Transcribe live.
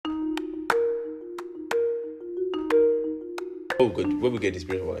when we get this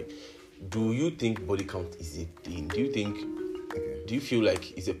question, like, do you think body count is a thing? Do you feel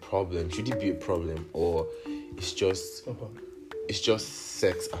like it's a problem? Should it be a problem, or it's just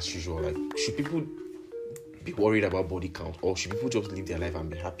sex as usual? Like, should people be worried about body count, or should people just live their life and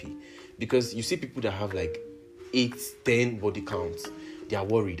be happy? Because you see people that have like 8, 10 body counts, they are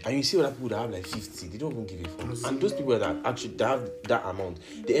worried, and you see other people that have like 50, they don't even give a fuck. And those people that have that amount,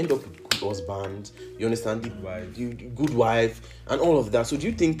 they end up with good husband, you understand, good wife, and all of that. So do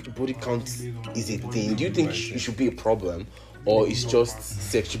you think body count is a thing? Do you think it should be a problem, or it's just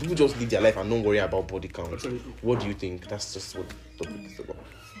sex? Should people just live their life and don't worry about body count? What do you think? That's just what the topic is about.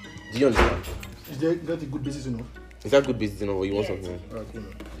 Do you understand? Is that a good basis enough? Is that good business or you want something? Alright, cool.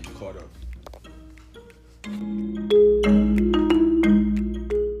 You caught up.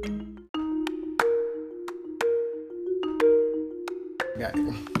 Yeah.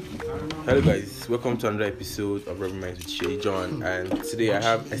 Hello guys, welcome to another episode of Rubber Minds with Shay John, and today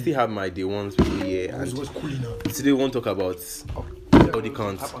I still have my day ones with me here, and today we want to talk about body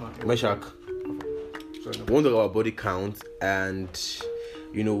count. Meshach, we want to talk about body count, and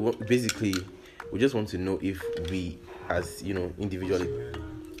basically we just want to know if we, as individually,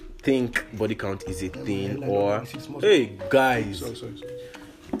 think body count is a thing, or hey guys. Sorry.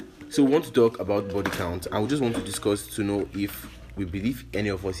 So we want to talk about body count, and we just want to discuss to know if we believe any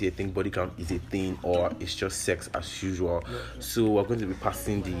of us here think body count is a thing or it's just sex as usual. So we're going to be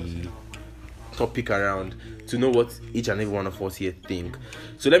passing the topic around to know what each and every one of us here think.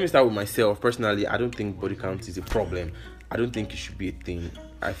 So let me start with myself. Personally, I don't think body count is a problem. I don't think it should be a thing.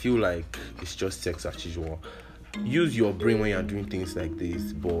 I feel like it's just sex as usual. Use your brain when you're doing things like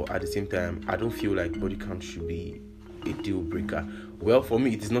this, but at the same time, I don't feel like body count should be a deal breaker. Well, for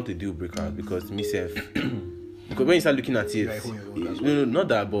me, it is not a deal breaker because myself. Because when you start looking at it, no, not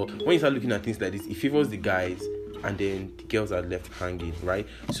that, but when you start looking at things like this, it favors the guys, and then the girls are left hanging, right?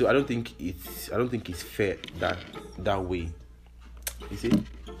 So I don't think it's fair that way. You see?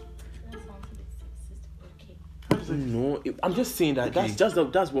 No, I'm just saying that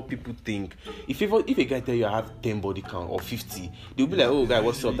that's what people think. If a guy tell you I have 10 body count or 50, they'll be like, oh guy,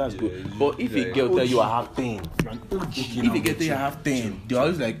 what's up? That's good. But if a girl tell you I have 10, if a girl tell you I have 10, they're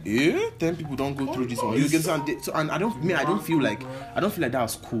always like, 10 people don't go through this one. You get something. So, and I don't feel like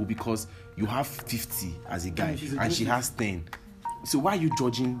that's cool because you have 50 as a guy and she has 10. So why are you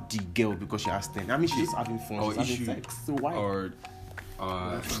judging the girl because she has 10? I mean, she's just having fun, she's having sex. So why? Or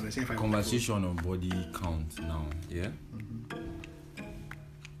conversation on body count now, yeah?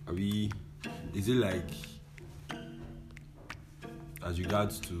 Is it like as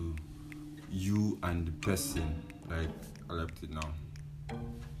regards to you and the person, like I left it now?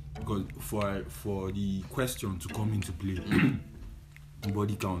 Because for the question to come into play,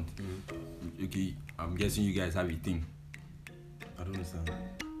 body count, okay, I'm guessing you guys have a thing. I don't understand.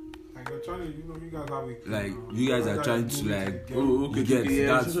 Like you're trying to, you guys have it. Like you guys are trying to like, you get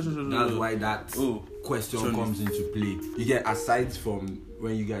that's why that question comes into play. You get aside from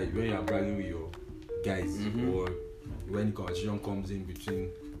when you are bragging with your guys, or when the conversation comes in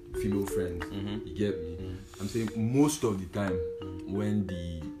between female friends, you get me. I'm saying most of the time when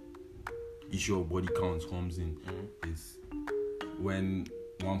the issue of body counts comes in is when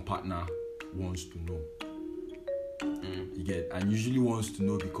one partner wants to know. You get, and usually wants to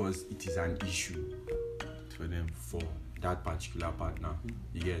know because it is an issue for them, for that particular partner.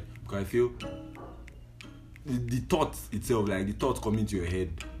 You get, because I feel the thought itself, like the thought coming to your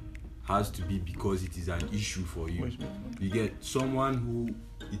head, has to be because it is an issue for you. You get, someone who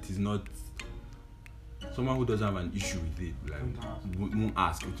doesn't have an issue with it, like won't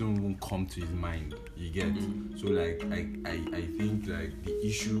ask, it won't come to his mind. You get, so like I think like the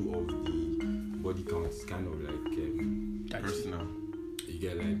issue of the body count is kind of like personal. You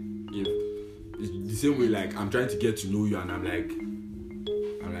get, like, if it's the same way, like I'm trying to get to know you and I'm like,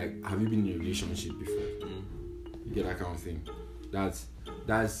 have you been in a relationship before? You get that kind of thing. That's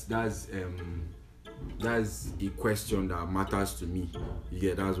a question that matters to me. You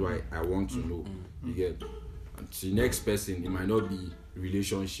get, that's why I want to know. You get, and to the next person, it might not be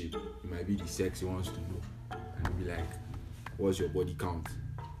relationship, it might be the sex he wants to know, and he'll be like, what's your body count?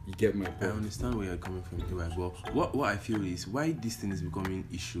 You get my point. I understand where you're coming from too as well. What I feel is why this thing is becoming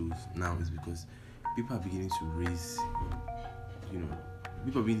issues now is because people are beginning to raise,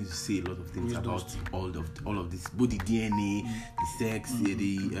 people are beginning to say a lot of things about all of this, both the DNA, the sex,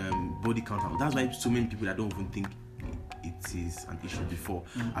 the body count. That's why so many people that don't even think it is an issue before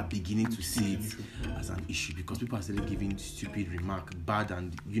are beginning to see it as an issue, because people are starting giving stupid remarks, bad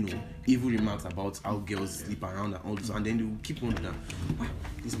and evil remarks about how girls sleep around and all this, and then they will keep wondering,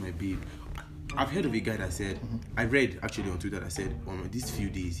 this is my babe. I've heard of a guy that said, I read actually on Twitter that said, these few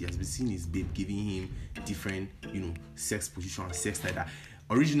days he has been seeing his babe giving him different, sex position and sex like that.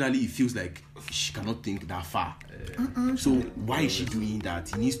 Originally, it feels like she cannot think that far. So why is she doing that?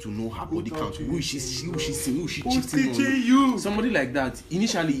 He needs to know her body count. Who is she seeing? Who is she cheating on? You? Somebody like that.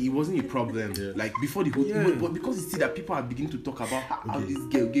 Initially, it wasn't a problem. Like before the whole, but because you see that people are beginning to talk about how this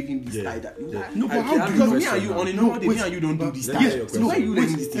girl gave him this style. That No, but how do because you? me and you on a normal day, me and you don't do this style. Yes, So where are you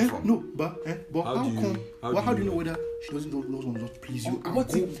learning this thing from? No, but how do you know whether she doesn't want to just please you?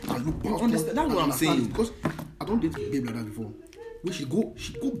 What and if- go and look you past understand? her That's what I'm and saying. understand it, because I don't date a babe like that before. Where she go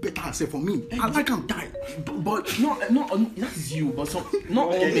better herself for me. I like am die. But that is you. But not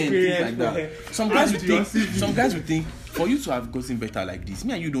all men think like that. Some guys will think for you to have gotten better like this.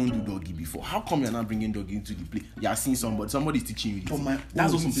 Me and you don't do doggy before. How come you're not bringing doggy into the play? You are seeing somebody's teaching you this.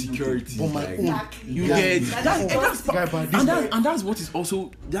 That's also insecurity. For my own, You get and that's what is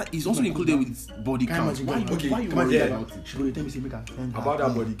also included with body count. Why you worry about it? She go tell me say make I send her. About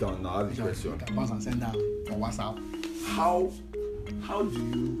that body count, now I have a question. I pass and send her on WhatsApp. How do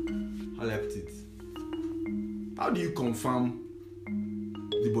you how do you confirm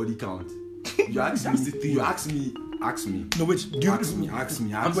the body count? You ask me. No wait, do you Ask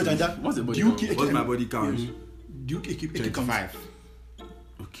me. I'm better than that. What's the body Do you count? keep- What's my body count? Do you keep 25.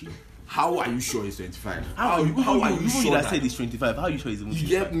 Okay. How are you sure it's 25? How are you sure that that said it's 25? How are you sure it's even you 25?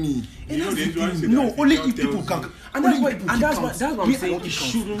 get me? You know, they usually say No, that only if if people can. And that's what I'm saying. It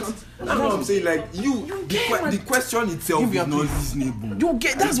shouldn't. That's what I'm saying. Like the question itself Give me is a not clue. reasonable. You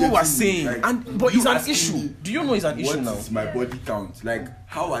get that's what we're saying. Like, But it's you an asking issue. me, Do you know it's an issue What now? is my body count? Like,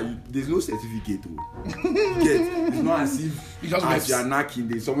 how are you? There's no certificate. It's not as if You just as mess. you are knocking,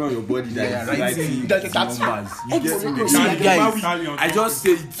 there's somewhere on your body that is writing That's numbers. You get me? See, guys, I just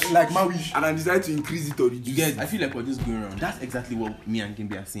say it Like my wish. and I decide to increase it or reduce You guys, it. I feel like we're just going around. That's exactly what me and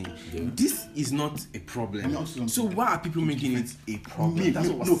Kimbe are saying. This is not a problem. So why are people making it a problem? That's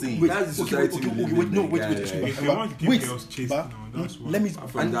what we're saying. Wait, That's the okay, society okay, we okay, live wait, in, no, like, wait, yeah, wait, yeah. If they want to keep wait, girls chased but, now, that's why. let me.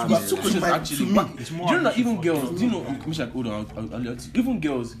 From that And man. it's two questions actually. me, But it's more do you know that even unusual. girls? Do you know? Misha, hold on. I'll let you. Even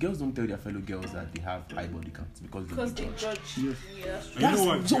girls don't tell their fellow girls that they have high body counts because Because they they judge. Yeah, that's true. You know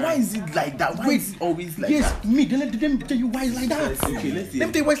what? So why is it like that? Why is it always like Yes, that? me. Then let them tell you why it's like that. Okay, let's see. Let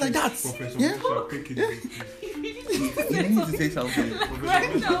me tell you why it's like that. Professor Yeah. Musa, take it easy. You need to say something.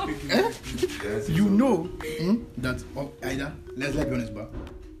 Right now. Yes, You so- know that either let's be honest, but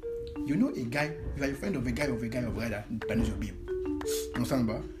you know a guy, you are a friend of a guy of a brother that knows your babe. Understand,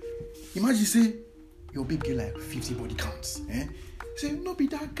 but imagine say your babe get like 50 body counts. Say no be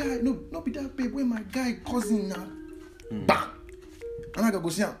that guy, no be that babe. Where my guy cousin now? Bam. And I go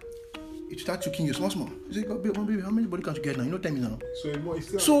see him. It start choking you small. You say, babe, how many body counts you get now? You know, tell me now.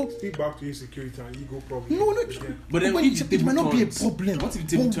 It's So- still back to insecurity and ego problem. No. Again. But then when when it, the it might table not be a turns, problem. what if the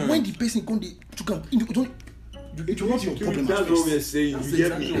table But turns? when the person come, it will not be a problem. That's at what first. we're saying. That's You get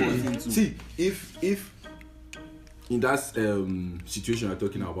exactly what we're saying too. See, if in that situation you're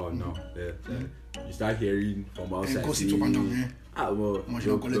talking about now, you start hearing from outside. gossip up and down, well, Much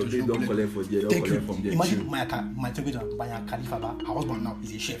don't collect, they don't collect for there, don't Thank you. collect from there. Imagine my temperature by a Khalifa, her husband now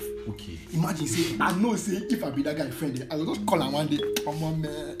is a chef. Okay. Imagine say, I know say if I be that guy friend, I will just call her one day. Come on,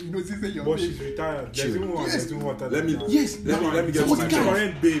 man, you know say your But babe. she's retired. Chill. There's even one Yes. getting water. Let me than that. Yes, let me get to what my the guy- point.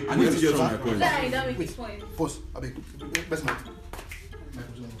 Current babe. Let me get to my point. Let Aida make his point. Pause. I beg. Best man.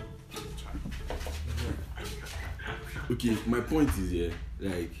 Okay, my point is here,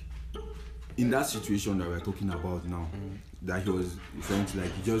 like in that situation that we're talking about now, that he was referring to, like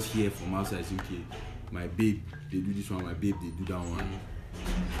you just hear from outside, say, okay, my babe, they do this one, my babe, they do that one.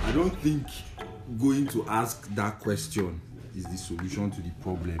 I don't think going to ask that question is the solution to the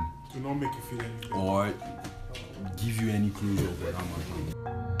problem To not make you feel anything. or give you any closure for that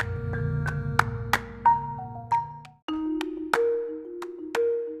matter.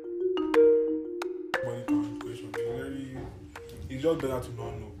 Body count question. It's just better to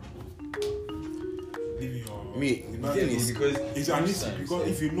not know. Leaving your. Me, the thing is because It's an issue because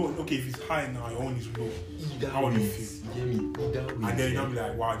if you know, okay, if it's high now, your own is low. How will you feel? And then you be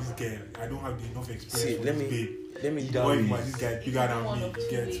like, wow, this girl, I don't have enough experience. see, with let this me babe. that Or if way. this guy bigger than One me, of two you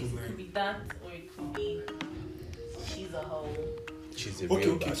get ways. too It could like. be that, or it could be she's a hoe. she's a Okay,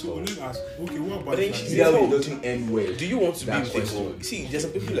 real okay, so asshole. let's ask. Okay, what about But then like she's this? a Either way, hoe. it doesn't end well. Do you want to be That with the question. hoe? See, there's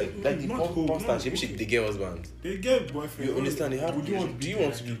some people like the Not hoe, porn star. not She the girl husband. They get boyfriend. You understand? They have. Would Do you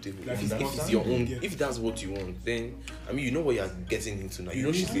want to be with the hoe? like If his it's constant your own, get- if that's what you want, then I mean, you know what you're getting into now. You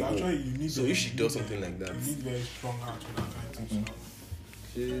know she's the hoe. actually, you need So if she does something like that, you need very strong heart when I'm trying to stop.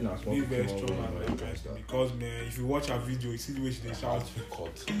 She not You need very strong heart when I'm trying to because man, if you watch her video, you see the way she dey shout.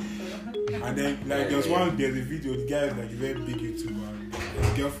 And then like there's a video, the guy is like a very big YouTuber, and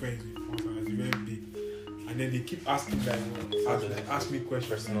his girlfriend is a very big. And then they keep asking ask me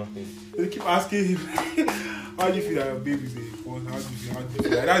questions. They keep asking him, how do you feel that your baby is born? How do you feel?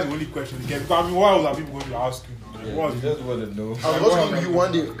 Like, that's the only question they get. Because I mean, why else are people going to ask you? You just want to know. I was asking you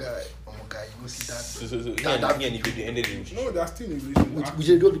one day, guy. Oh my God, you go see that. So he and the video ended the relationship. No, they're still in a relationship. We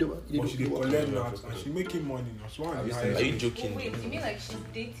should do a video. But she dey collect now, and she making money now. So why Are you joking? Wait, you mean like she's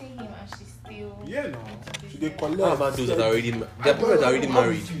dating him and she's still... Yeah, no. She dey collect. How about those that are already there are people that are already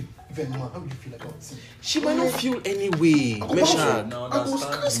married? Even man, how would you feel about it? She might not feel any way. Mesha. Now I go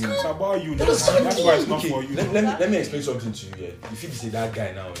understand you. It's about you. That's why it's not for you. Let me explain something to you. Yeah. If you say that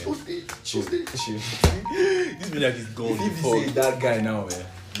guy now, Tuesday. chill. This be like he's gone If you before. say that guy now,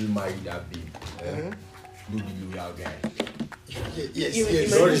 you marry that babe, no be loyal guy. Yes.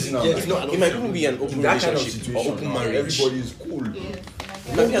 It might even be an open In that kind of relationship or situation, open now, marriage. everybody is cool. Yes.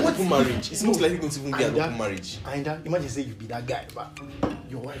 It might be an open marriage. It's most likely going to even be an open marriage. And imagine say you be that guy, but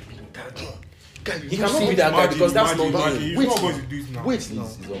your wife be that guy. He cannot be that guy because that's not imagine. him. He's Wait not now. going to do it now. Wait now.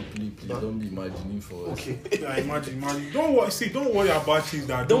 Please don't be imagining for us. Okay. Yeah, imagine. Don't worry about things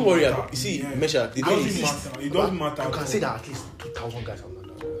that Don't worry matter. about. You see, Yeah. Mesha, the It thing doesn't is, matter. It doesn't matter. You at can all. say that at least 2,000 guys are not.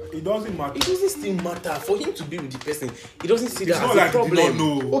 It doesn't matter. it doesn't still matter for him to be with the person. He doesn't see It's that not as like a he did not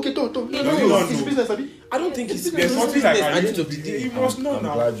problem. know. Okay, Tom. does It's not his know. business, Abi. I don't think it's There's it's something like business at the I end of the He day. must know I'm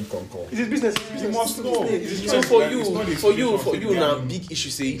now. glad you concur. It's his business. He must know. So for It's not a you situation now, of big issue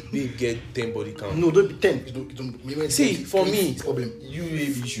say they get 10 body count. No, don't be 10. It don't maybe See, for me- it's problem. You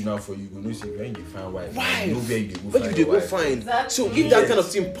maybe issue now for you. Go know say when you find wife. Why? You know where you dey go Where find you your go wife. find? Exactly. So if that kind of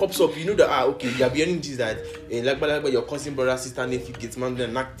thing pops up, you know that okay, you are beginning this that like your cousin, brother, sister, nephew gets man,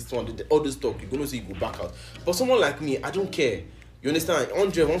 then knock this one, all this talk. You gonna say you go back out. But someone like me, I don't care. You understand?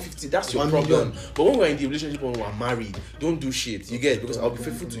 100, 150, that's your 1 problem. million. But when we're in the relationship, when we're married, don't do shit. You get it? Because I'll be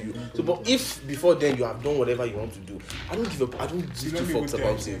faithful to you. So, but if before then you have done whatever you want to do, I don't give up. I don't See, give let two me go fucks tell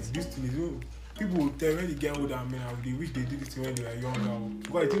about you, it. this thing is people will tell when they get older men, they wish they did this thing when they were younger.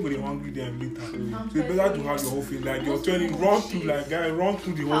 Because I think when they're hungry, they're later. So it's better to have your whole thing. Like you're turning, run through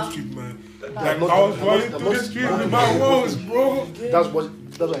the whole street, man. Like I was running through the street with my walls, bro. That's why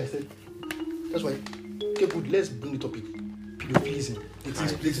I said. That's why. Okay, good. Let's bring the topic. Pedophilism.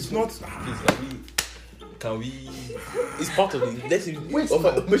 It's not. Can we? It's part of it. Let's Wait, make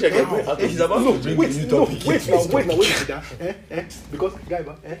sure I get He's about to bring Wait the new now, topic. wait now, because guy,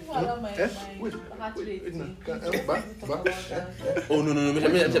 My wait, heart rate. no. Oh no,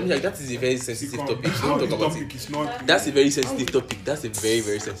 that is a very sensitive topic. Don't talk about it. It's not. That's a very sensitive topic. That's a very,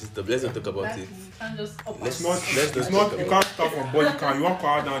 very sensitive topic. Let's not talk about it. Let's It's not. Let's It's not not. talk You about can't start from body count. You want to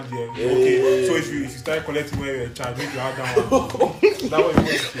add down there. Okay. So if you start collecting when you're a child, make you add down. That what you want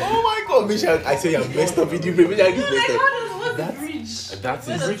to say. Oh my god, Misha, I say I'm messed up with you, Misha, Like, what's the bridge? That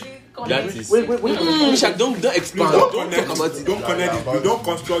Where is does rich. it That connect? is. Wait. Misha, don't Please expand. don't Don't connect. talk about it. Don't connect it. You don't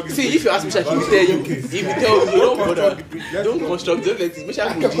construct it. See, if you ask Misha, he will tell you. If you tell you, don't bother. Don't construct. Don't let it. Misha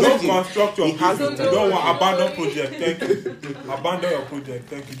will Don't just construct your He has business. to. You don't want abandon project. Thank you. Abandon your project.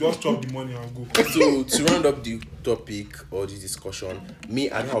 Thank you. Just chop the money and go. So to round up the topic or the discussion, me,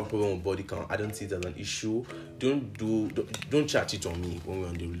 I don't have a problem with body count. I don't see it as an issue. Don't chat it on me when we're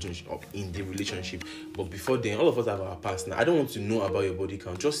in the relationship. But before then, all of us have our past now. I don't want to know about your body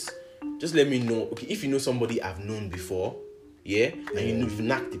count. Just let me know. Okay, if you know somebody I've known before, and you know you've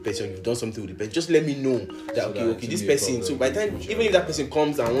knocked the person, you've done something with the person, just let me know that okay, this person. So by the time, even if that person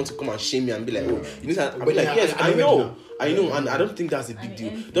comes and wants to come and shame me and be like, oh, you need to, I'll be like, yes, I know, and I don't think that's a big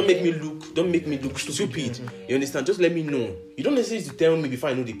deal. Don't make me look stupid. You understand? Just let me know. You don't necessarily tell me before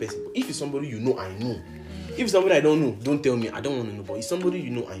I know the person. But if it's somebody you know, I know. If it's somebody I don't know, don't tell me. I don't want to know. But if somebody you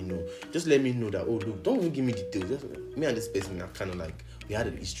know, I know. Just let me know that. Oh, look, don't even give me details. Just, me and this person are kind of like we had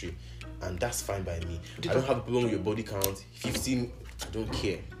a history, and that's fine by me. I don't have a problem with your body count. 15, I don't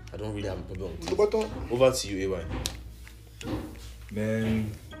care. I don't really have a problem with it. Over to you, AY.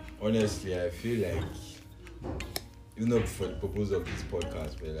 Man, honestly, I feel like it's not for the purpose of this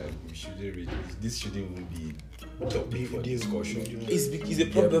podcast, but like we shouldn't really. This shouldn't even be topic for discussion. It's a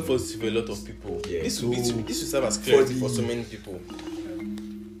problem for a lot of people. Yeah, This will serve as clarity for so many people.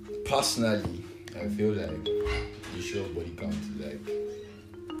 Personally, I feel like the issue of body count is like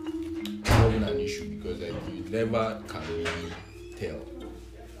not even an issue because like you never can really tell.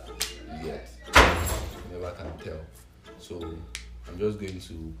 Yet, you never can tell. So I'm just going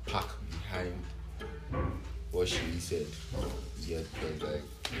to pack behind what she said. Yet, because like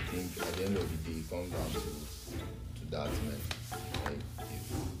I think at the end of the day, it comes down to that, man. Like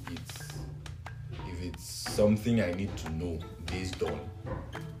if it's something I need to know based on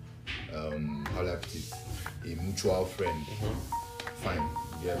how do I put it, a mutual friend, fine.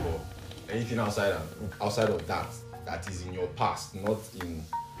 Yeah, but anything outside of that is in your past, not in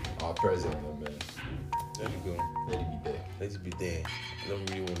our pressure on them, man. There you go. Let it be there. Let's be there. I don't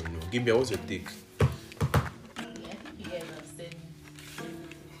really want to know. Gimbia, what's your take? Yeah, you guys have said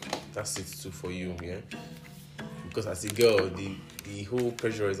That's it too for you, yeah? Because as a girl, the whole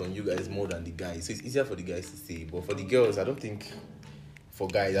pressure is on you guys more than the guys. So it's easier for the guys to say. But for the girls, I don't think for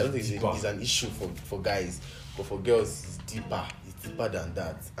guys, I don't think it's an issue for guys. But for girls, it's deeper. It's deeper than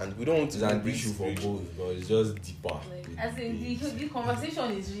that. And we don't want to It's an issue for both, but it's just deeper. like, as in the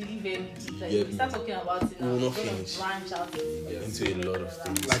conversation is really very deep. Like Yeah, we start talking about it now, we will not we're gonna finish. branch out into a lot of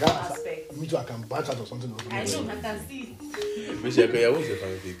things. Like aspects. me too, I can branch out or something. I know, I can see it. Michelle, what's your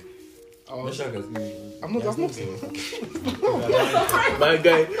final take? I'm not. My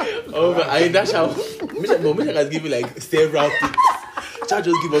guy, I dash out. Michelle has given like several picks. Chad,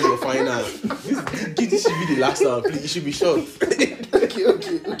 just give us your final. This should be the last one, please. It should be short.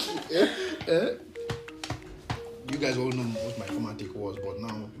 Okay. You guys all know what my former take was, but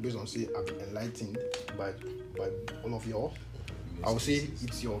now based on say I've been enlightened by all of y'all, I would say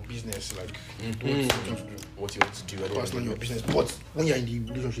it's your business, like What you want to do? personally your business. But when you're in the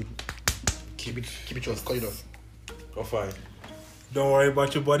relationship, keep it short, cut it off. Oh, fine. Don't worry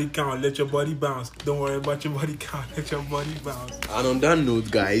about your body count, let your body bounce. Don't worry about your body count, let your body bounce. And on that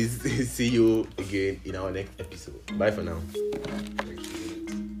note, guys, see you again in our next episode. Bye for now.